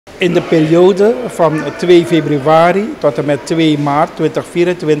In de periode van 2 februari tot en met 2 maart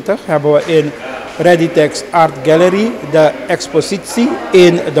 2024 hebben we in Readytex Art Gallery de expositie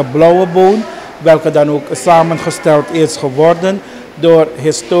in de Blauwe Boon, welke dan ook samengesteld is geworden door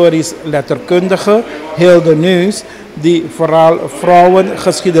historisch letterkundige Hilde Neus, die vooral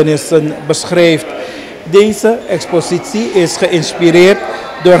vrouwengeschiedenissen beschrijft. Deze expositie is geïnspireerd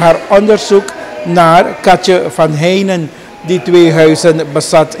door haar onderzoek naar Caatje van Heijne, die 2 huizen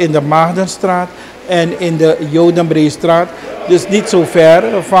bezat in de Maagdenstraat en in de Jodenbreestraat. Dus niet zo ver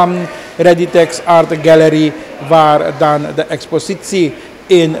van Readytex Art Gallery, waar dan de expositie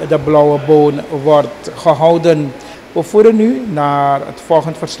in de Blauwe Boon wordt gehouden. We voeren nu naar het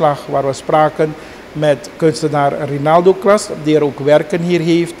volgende verslag, waar we spraken met kunstenaar Rinaldo Klas, die er ook werken hier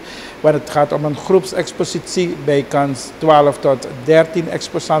heeft. Want het gaat om een groepsexpositie, bijkans 12 tot 13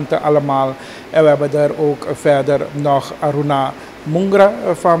 exposanten allemaal. En we hebben daar ook verder nog Aruna Mungra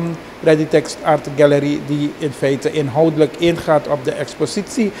van Readytex Art Gallery, die in feite inhoudelijk ingaat op de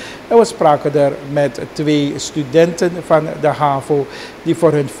expositie. En we spraken daar met 2 studenten van de HAVO, die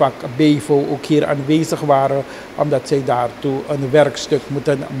voor hun vak BEVO ook hier aanwezig waren, omdat zij daartoe een werkstuk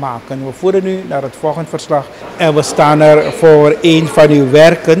moeten maken. We voeren nu naar het volgende verslag en we staan er voor een van uw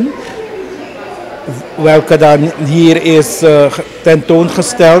werken, welke dan hier is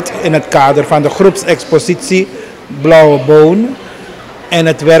tentoongesteld in het kader van de groepsexpositie Blauwe Boon. En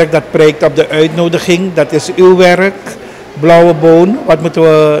het werk dat prijkt op de uitnodiging, dat is uw werk, Blauwe Boon. Wat moeten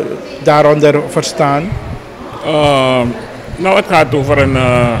we daaronder verstaan? Nou, het gaat over een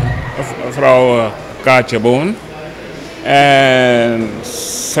vrouw, Caatje Boon. En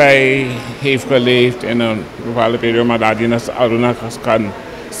zij heeft geleefd in een bepaalde periode, maar daarin Aruna kan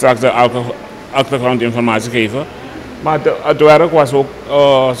straks de achtergrondinformatie geven. Maar het werk was ook,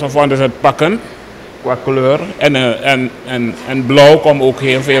 ze vonden het pakken qua kleur. En blauw komt ook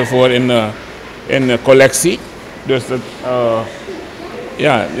heel veel voor in de collectie. Dus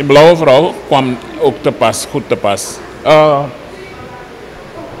ja, die blauwe vrouw kwam ook goed te pas.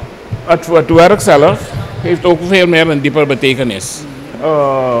 Het werk zelf heeft ook veel meer een dieper betekenis.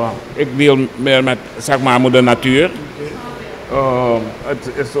 Ik deel meer met, zeg maar, moeder natuur. Het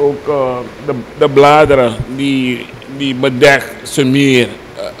is ook de bladeren die bedekt ze meer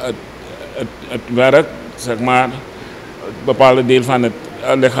het werk, zeg maar, het bepaalde deel van het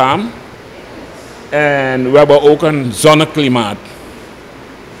lichaam. En we hebben ook een zonneklimaat.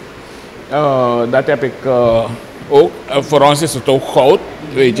 Dat heb ik ook. Voor ons is het ook goud,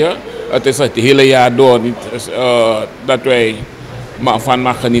 weet je. Het is het hele jaar door niet, dat wij van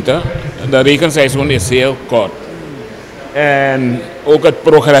mag genieten. De regenseizoen is heel kort. En ook het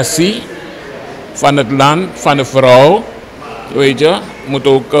progressie van het land, van de vrouw, weet je, moet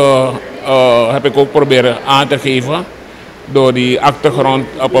ook, heb ik ook proberen aan te geven door die achtergrond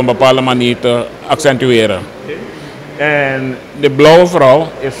op een bepaalde manier te accentueren. En de blauwe vrouw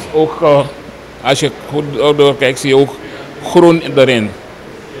is ook, als je goed doorkijkt, zie je ook groen erin.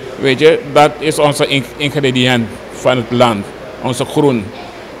 Weet je, dat is onze ingrediënt van het land, onze groen.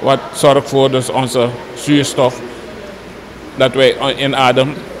 Wat zorgt voor dus onze zuurstof dat wij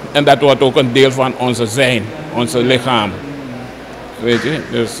inademen. En dat wordt ook een deel van onze zijn, onze lichaam. Weet je,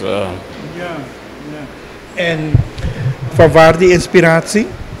 dus... En van waar die inspiratie?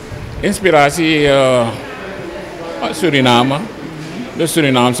 Inspiratie, Suriname. De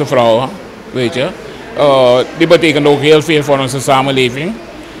Surinaamse vrouwen, weet je. Die betekent ook heel veel voor onze samenleving.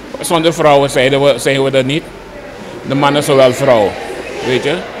 Zonder vrouwen zijn we er niet. De mannen zowel vrouwen, weet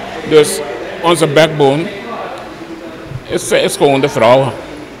je. Dus onze backbone is gewoon de vrouwen,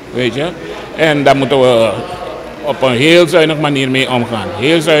 weet je. En daar moeten we op een heel zuinig manier mee omgaan.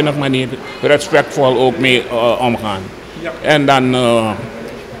 Heel zuinig manier, respectvol ook mee omgaan. Ja. En dan,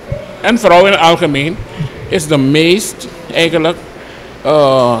 en vrouwen in het algemeen is de meest eigenlijk,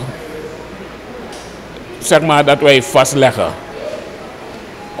 zeg maar, dat wij vastleggen.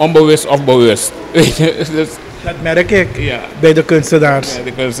 Onbewust of bewust. Weet je? Dus, dat merk ik, ja, bij de kunstenaars. Bij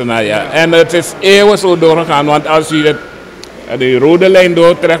de kunstenaar, ja. En het is eeuwen zo doorgegaan, want als je de rode lijn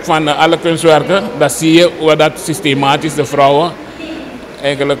doortrekt van alle kunstwerken, dan zie je hoe dat systematisch de vrouwen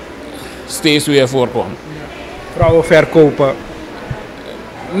eigenlijk steeds weer voorkomt. Vrouwen verkopen?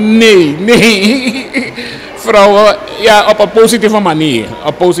 Nee. Vrouwen, ja, op een positieve manier.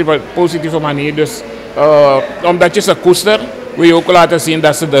 Op een positieve manier. Dus omdat je ze koestert, wil je ook laten zien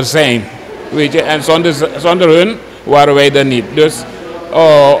dat ze er zijn. Weet je, en zonder hun waren wij er niet. Dus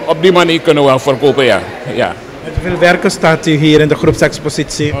op die manier kunnen we verkopen, ja. Met hoeveel werken staat u hier in de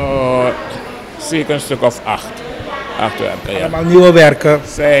groepsexpositie? Zeker een stuk of 8. 8 werken, ja. Allemaal nieuwe werken?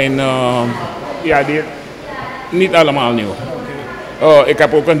 Zijn, ja, niet allemaal nieuw. Ik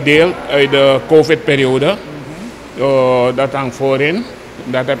heb ook een deel uit de COVID-periode. Dat hangt voorin.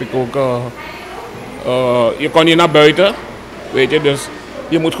 Dat heb ik ook. Je kon niet naar buiten, weet je, dus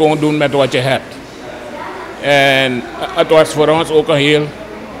je moet gewoon doen met wat je hebt. En het was voor ons ook een heel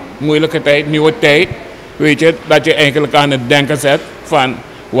moeilijke tijd, nieuwe tijd. Weet je, dat je eigenlijk aan het denken zet van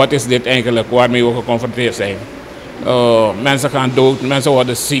wat is dit eigenlijk waarmee we geconfronteerd zijn. Mensen gaan dood, mensen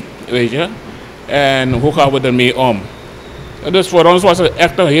worden ziek, weet je. En hoe gaan we ermee om? Dus voor ons was het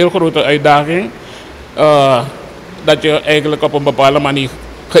echt een heel grote uitdaging. Dat je eigenlijk op een bepaalde manier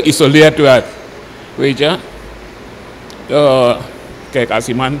geïsoleerd werd. Weet je. Kijk, als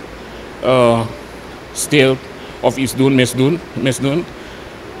iemand steelt of iets misdoen,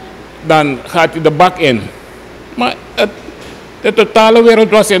 dan gaat hij de bak in. Maar de totale wereld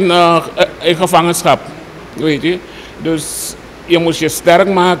was in gevangenschap. Weet je. Dus je moest je sterk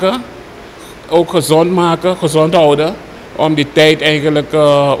maken, ook gezond houden. Om die tijd eigenlijk,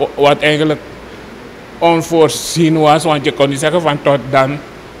 wat eigenlijk onvoorzien was, want je kon niet zeggen van tot dan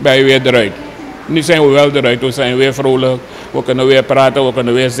ben je weer eruit. Nu zijn we wel eruit, we zijn weer vrolijk, we kunnen weer praten, we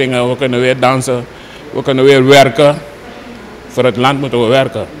kunnen weer zingen, we kunnen weer dansen, we kunnen weer werken. Voor het land moeten we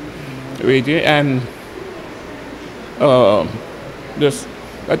werken, weet je. En dus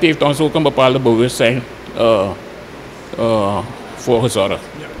dat heeft ons ook een bepaalde bewustzijn voor gezorgd.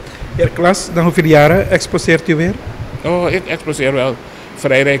 Heer Klas, dan hoeveel jaren exposeert u weer? Ik exposeer wel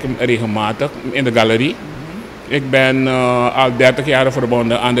vrij regelmatig in de galerie. Ik ben al 30 jaar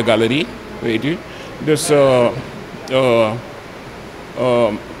verbonden aan de galerie, weet u. Dus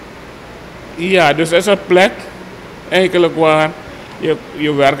ja, dus er is een plek eigenlijk waar je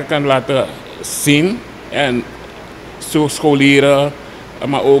je werken kan laten zien. En zo scholieren,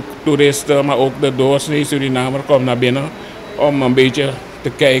 maar ook toeristen, maar ook de doorsnee Surinamer komt naar binnen om een beetje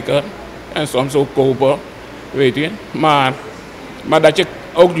te kijken en soms ook kopen. Weet je, maar dat je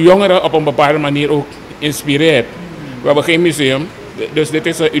ook jongeren op een bepaalde manier ook inspireert. We hebben geen museum, dus dit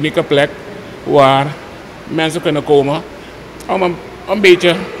is een unieke plek waar mensen kunnen komen om een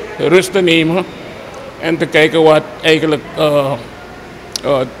beetje rust te nemen en te kijken wat eigenlijk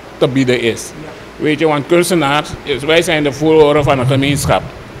te bieden is. Weet je, want kunstenaars, wij zijn de voororen van een gemeenschap,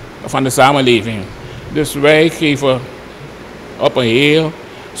 van de samenleving. Dus wij geven op een heel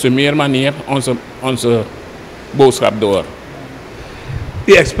summier manier onze boodschap door.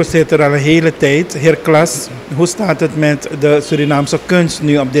 U exposeert er al een hele tijd. Heer Klas, hoe staat het met de Surinaamse kunst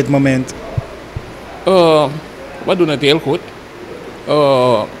nu op dit moment? We doen het heel goed.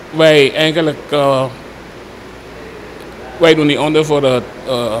 Wij doen niet onder voor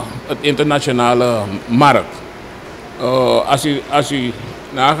het internationale markt. Als u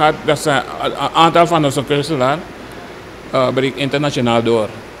nagaat, dat zijn een aantal van onze kunstenaars breekt internationaal door.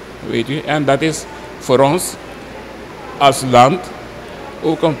 Weet u? En dat is voor ons als land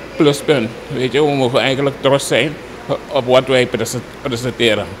ook een pluspunt. Weet je? We mogen eigenlijk trots zijn op wat wij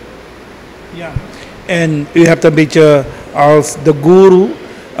presenteren. Ja. En u hebt een beetje als de guru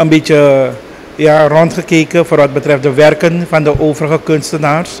een beetje rondgekeken voor wat betreft de werken van de overige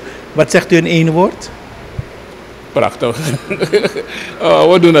kunstenaars. Wat zegt u in één woord? Prachtig.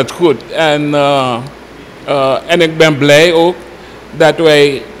 We doen het goed. En ik ben blij ook dat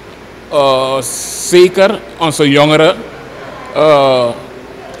wij zeker onze jongeren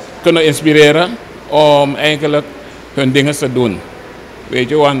kunnen inspireren om eigenlijk hun dingen te doen. Weet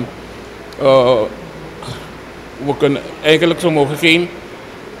je, want we kunnen eigenlijk, zo mogen geen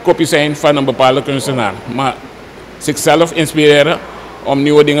kopie zijn van een bepaalde kunstenaar, maar zichzelf inspireren om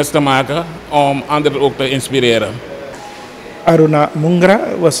nieuwe dingen te maken, om anderen ook te inspireren. Aruna Mungra,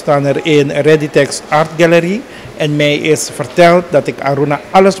 we staan er in Readytex Art Gallery en mij is verteld dat ik Aruna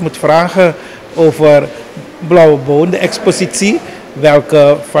alles moet vragen over Blauwe Boon, de expositie,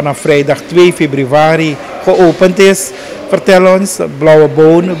 welke vanaf vrijdag 2 februari geopend is. Vertel ons, Blauwe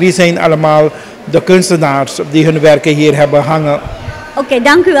Boon, wie zijn allemaal de kunstenaars die hun werken hier hebben hangen? Oké,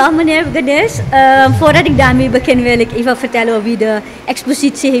 dank u wel meneer Ganesh. Voordat ik daarmee begin wil ik even vertellen wie de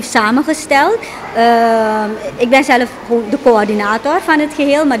expositie heeft samengesteld. Ik ben zelf de coördinator van het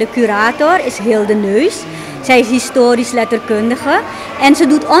geheel, maar de curator is Hilde Neus. Zij is historisch letterkundige en ze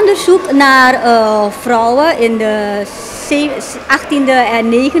doet onderzoek naar vrouwen in de 18e en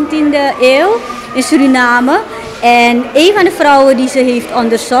 19e eeuw in Suriname. En een van de vrouwen die ze heeft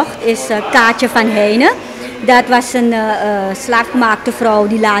onderzocht is Caatje van Heijne. Dat was een slaafgemaakte vrouw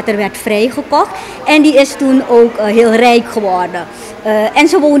die later werd vrijgekocht. En die is toen ook heel rijk geworden. En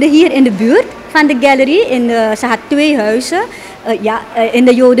ze woonde hier in de buurt van de gallery. Ze had 2 huizen. in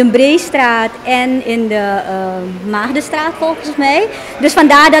de Jodenbreestraat en in de Maagdenstraat volgens mij. Dus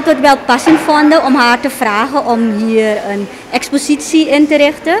vandaar dat we het wel passend vonden om haar te vragen om hier een expositie in te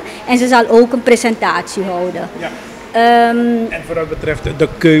richten. En ze zal ook een presentatie houden. Ja. En voor wat betreft de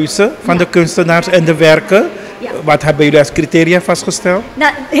keuze van de kunstenaars en de werken, wat hebben jullie als criteria vastgesteld?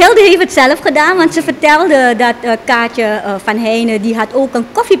 Nou, Hilde heeft het zelf gedaan, want ze vertelde dat Caatje van Heijne, die had ook een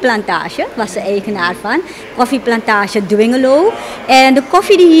koffieplantage, was de eigenaar van, koffieplantage Dwingelo. En de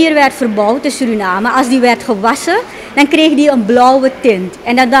koffie die hier werd verbouwd in Suriname, als die werd gewassen, dan kreeg die een blauwe tint.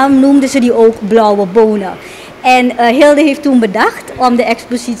 En dan noemden ze die ook blauwe bonen. En Hilde heeft toen bedacht om de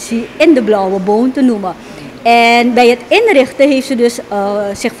expositie in de blauwe boon te noemen. En bij het inrichten heeft ze dus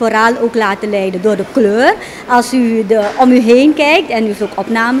zich vooral ook laten leiden door de kleur. Als u om u heen kijkt, en u heeft ook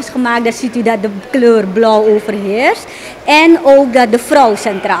opnames gemaakt, dan ziet u dat de kleur blauw overheerst. En ook dat de vrouw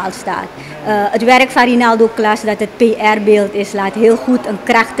centraal staat. Het werk van Rinaldo Klas, dat het PR-beeld is, laat heel goed een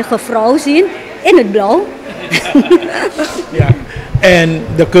krachtige vrouw zien in het blauw. Ja. En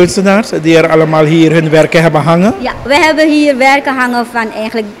de kunstenaars die er allemaal hier hun werken hebben hangen? Ja, we hebben hier werken hangen van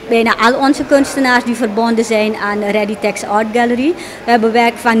eigenlijk bijna al onze kunstenaars die verbonden zijn aan Readytex Art Gallery. We hebben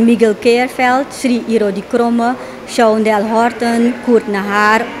werk van Miguel Keerveld, Sri Iro Di Kromme, Shaundel Horton, Koert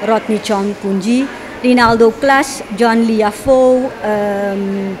Nahar, Rodney Chong Punji, Rinaldo Klas, John Liafo.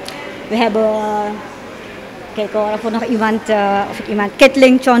 We hebben, kijk hoor, of er nog iemand,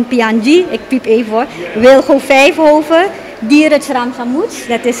 Ketling Chon Pianji, ik piep even hoor, Wilgo Vijfhoven. Dierets Ramsamoets,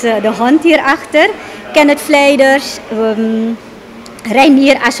 dat is de hond hierachter. Kenneth Vleiders,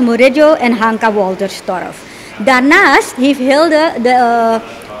 Reinier Asmorejo en Hanka Wolterstorff. Daarnaast heeft Hilde de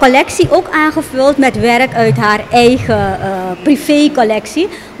collectie ook aangevuld met werk uit haar eigen privécollectie.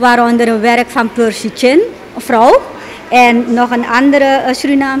 Waaronder een werk van Percy Chin, een vrouw. En nog een andere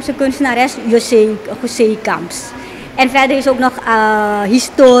Surinaamse kunstenares, José Kamps. En verder is ook nog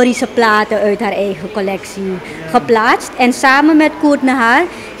historische platen uit haar eigen collectie geplaatst. En samen met Koert Nahar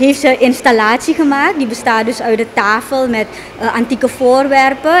heeft ze een installatie gemaakt. Die bestaat dus uit de tafel met antieke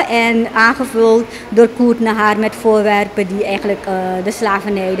voorwerpen. En aangevuld door Koert Nahar met voorwerpen die eigenlijk de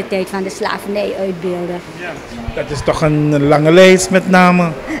slavernij, de tijd van de slavernij uitbeelden. Ja, dat is toch een lange lijst met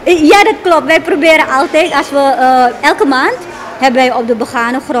namen? Ja, dat klopt. Wij proberen altijd, als we elke maand hebben wij op de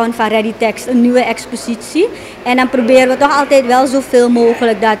begane grond van Readytex een nieuwe expositie. En dan proberen we toch altijd wel zoveel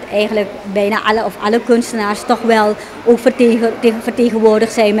mogelijk dat eigenlijk bijna alle kunstenaars toch wel ook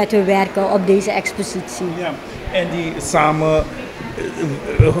vertegenwoordigd zijn met hun werken op deze expositie. Ja. En die samen,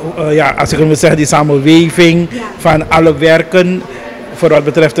 als ik wil zeggen, die samenweving van alle werken voor wat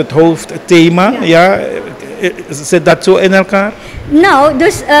betreft het hoofdthema, zit dat zo in elkaar? Nou,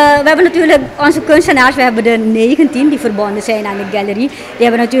 dus we hebben natuurlijk onze kunstenaars, we hebben er 19 die verbonden zijn aan de gallery. Die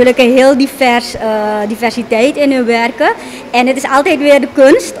hebben natuurlijk een heel diversiteit in hun werken. En het is altijd weer de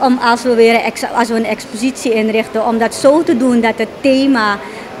kunst om als we een expositie inrichten, om dat zo te doen dat het thema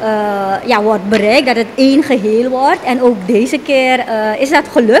wordt bereikt, dat het één geheel wordt. En ook deze keer is dat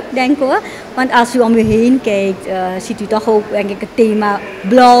gelukt, denken we. Want als u om u heen kijkt, ziet u toch ook, denk ik, het thema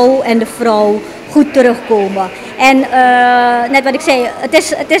blauw en de vrouw goed terugkomen. En net wat ik zei,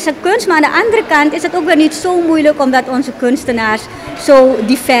 het is een kunst, maar aan de andere kant is het ook weer niet zo moeilijk omdat onze kunstenaars zo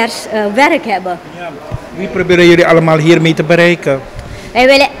divers werk hebben. Ja. Wie proberen jullie allemaal hiermee te bereiken? Wij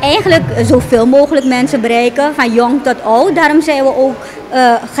willen eigenlijk zoveel mogelijk mensen bereiken, van jong tot oud. Daarom zijn we ook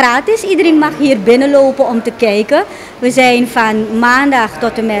gratis. Iedereen mag hier binnenlopen om te kijken. We zijn van maandag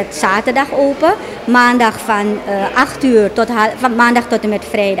tot en met zaterdag open. Maandag van 8 uur van maandag tot en met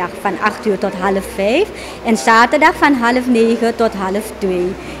vrijdag van 8 uur tot 4:30. En zaterdag van 8:30 tot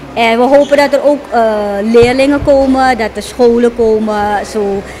 2:30. En we hopen dat er ook leerlingen komen, dat er scholen komen,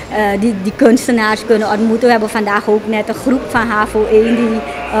 zo die kunstenaars kunnen ontmoeten. We hebben vandaag ook net een groep van HAVO 1 die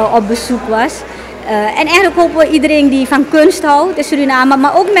op bezoek was. En eigenlijk hopen we iedereen die van kunst houdt in Suriname,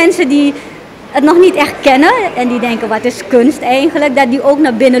 maar ook mensen die het nog niet echt kennen en die denken wat is kunst eigenlijk, dat die ook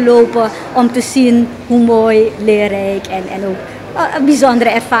naar binnen lopen om te zien hoe mooi, leerrijk en ook een bijzondere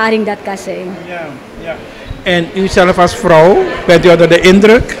ervaring dat kan zijn. Ja, ja. En u zelf als vrouw, bent u onder de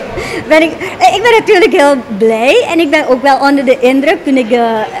indruk? Ik ben natuurlijk heel blij en ik ben ook wel onder de indruk. Toen ik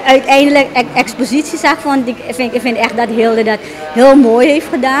uiteindelijk expositie zag, ik vind echt dat Hilde dat heel mooi heeft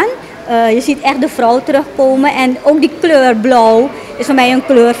gedaan. Je ziet echt de vrouw terugkomen en ook die kleur blauw is voor mij een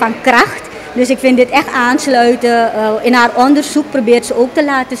kleur van kracht. Dus ik vind dit echt aansluiten. In haar onderzoek probeert ze ook te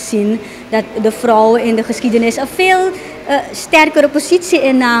laten zien dat de vrouwen in de geschiedenis een veel sterkere positie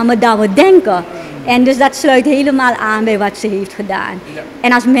innamen dan we denken. En dus dat sluit helemaal aan bij wat ze heeft gedaan. Ja.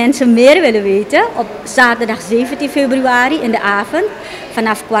 En als mensen meer willen weten, op zaterdag 17 februari in de avond,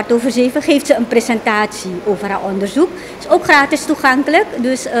 vanaf 6:15, geeft ze een presentatie over haar onderzoek. Het is ook gratis toegankelijk,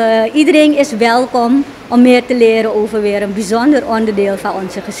 dus iedereen is welkom om meer te leren over weer een bijzonder onderdeel van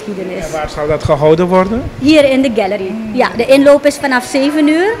onze geschiedenis. En waar zal dat gehouden worden? Hier in de gallery. Ja, de inloop is vanaf 7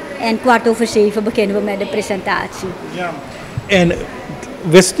 uur en 6:15 beginnen we met de presentatie. Ja. En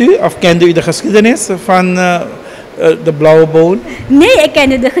wist u of kende u de geschiedenis van de Blauwe Boon? Nee, ik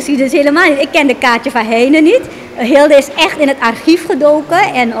kende de geschiedenis helemaal niet. Ik kende Caatje van Heijne niet. Hilde is echt in het archief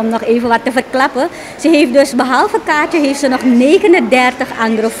gedoken en om nog even wat te verklappen. Ze heeft dus, behalve Caatje, heeft ze nog 39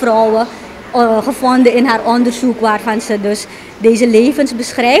 andere vrouwen gevonden in haar onderzoek waarvan ze dus deze levens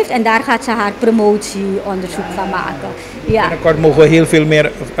beschrijft en daar gaat ze haar promotieonderzoek van maken. Ja. Binnenkort mogen we heel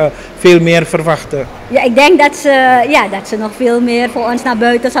veel meer verwachten. Ja, ik denk dat ze nog veel meer voor ons naar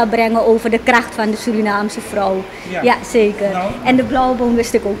buiten zal brengen over de kracht van de Surinaamse vrouw. Ja, zeker. Nou. En de Blauwe Boon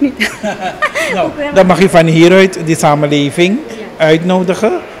wist ik ook niet. Nou, dan mag je van hieruit die samenleving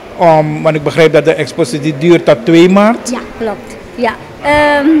uitnodigen. Want ik begrijp dat de expositie duurt tot 2 maart. Ja, klopt. Ja.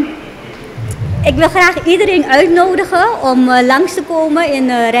 Ik wil graag iedereen uitnodigen om langs te komen in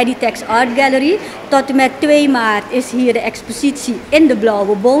de Readytex Art Gallery. Tot en met 2 maart is hier de expositie in de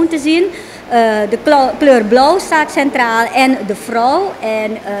Blauwe Boon te zien. De kleur blauw staat centraal en de vrouw.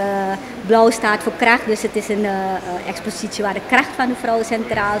 En blauw staat voor kracht, dus het is een expositie waar de kracht van de vrouw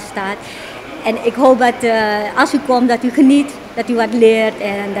centraal staat. En ik hoop dat als u komt, dat u geniet, dat u wat leert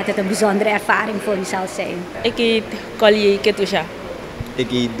en dat het een bijzondere ervaring voor u zal zijn. Ik heet Caatje Ketusha. Ik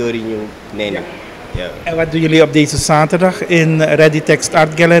heet Dorinho Nena. Ja. En wat doen jullie op deze zaterdag in Readytex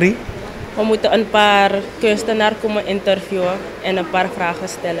Art Gallery? We moeten een paar kunstenaars komen interviewen en een paar vragen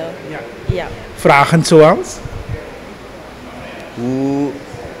stellen. Ja. Ja. Vragen zoals?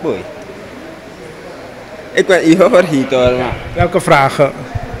 Boy. Ik ben hier vergeten hoor. Welke vragen?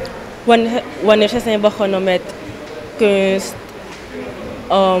 Wanneer ze zijn begonnen met kunst,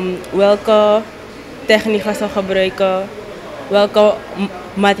 welke technieken ze gebruiken, welke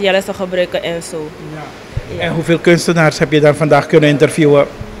materialen ze gebruiken en zo. Ja. Ja. En hoeveel kunstenaars heb je dan vandaag kunnen interviewen?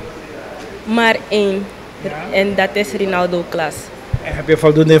 Maar 1. Ja. En dat is Rinaldo Klas. En heb je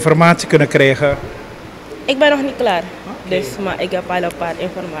voldoende informatie kunnen krijgen? Ik ben nog niet klaar, dus, maar ik heb al een paar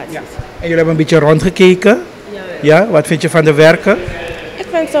informaties. Ja. En jullie hebben een beetje rondgekeken? Ja. Wat vind je van de werken? Ik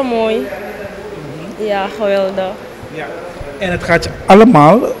vind ze mooi. Ja, geweldig. Ja. En het gaat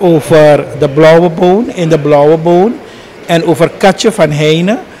allemaal over de Blauwe Boon, in de Blauwe Boon. En over Caatje van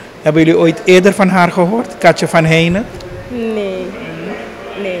Heijne. Hebben jullie ooit eerder van haar gehoord? Caatje van Heijne? Nee.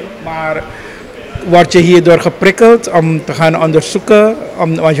 Maar word je hierdoor geprikkeld om te gaan onderzoeken?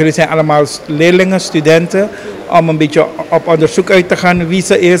 Want jullie zijn allemaal leerlingen, studenten. Om een beetje op onderzoek uit te gaan wie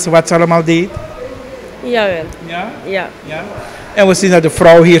ze is, wat ze allemaal deed? Jawel. Ja? Ja. En we zien dat de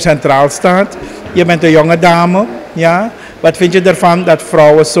vrouw hier centraal staat. Je bent een jonge dame. Ja? Wat vind je ervan dat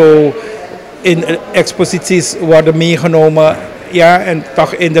vrouwen zo in exposities worden meegenomen, ja, en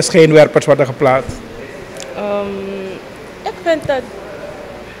toch in de schijnwerpers worden geplaatst? Ik vind dat...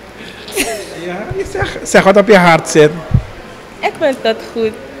 Ja, zeg wat op je hart zit. Ik vind dat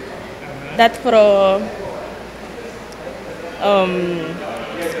goed. Dat vrouwen... hoe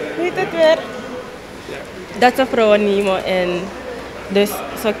heet het weer? Dat ze vrouwen nemen en dus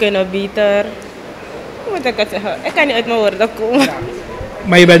ze kunnen beter... Hoe moet ik het zeggen? Ik kan niet uit mijn woorden komen. Ja.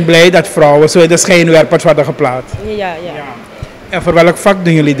 Maar je bent blij dat vrouwen zo in de schijnwerpers worden geplaatst? Ja. En voor welk vak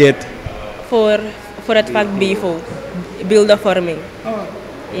doen jullie dit? Voor het vak BIVO, beeldenvorming. Oh.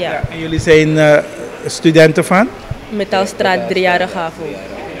 Ja. En jullie zijn studenten van? Metaalstraat 3-jarige HAVO.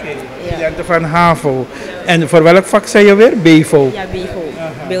 Okay. Studenten van HAVO. En voor welk vak zijn je weer? BIVO? Ja, BIVO,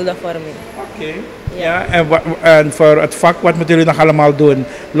 beeldenvorming. Oké. Ja. En voor het vak, wat moeten jullie nog allemaal doen?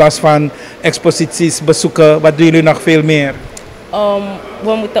 Los van exposities, bezoeken, wat doen jullie nog veel meer?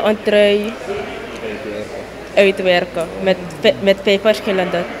 We moeten een trui uitwerken met 5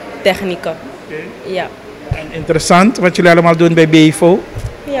 verschillende technieken. Okay. Ja. En interessant wat jullie allemaal doen bij BIVO?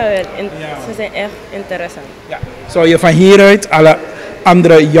 Jawel, ze zijn echt interessant. Ja. Zou je van hieruit alle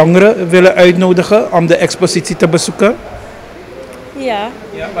andere jongeren willen uitnodigen om de expositie te bezoeken? Ja.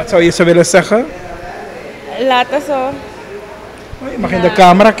 Wat zou je ze willen zeggen? Laten ze. Je mag in de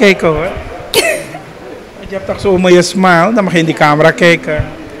camera kijken hoor. Je hebt toch zo'n mooie smile, dan mag je in die camera kijken.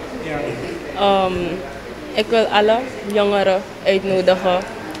 Ja. Ik wil alle jongeren uitnodigen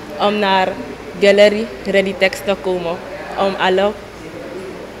om naar Gallery Readytex te komen. Om alle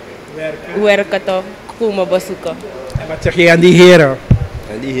werken te komen bezoeken. En wat zeg je aan die heren?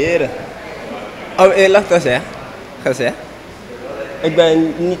 Aan die heren? Laat dat zeggen. Ik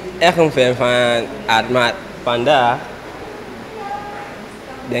ben niet echt een fan van art, maar vandaag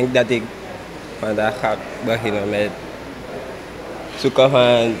denk ik dat ik vandaag ga beginnen met zoeken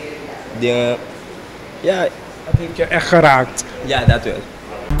van dingen. Ja, Dat heeft je echt geraakt. ja, dat wel.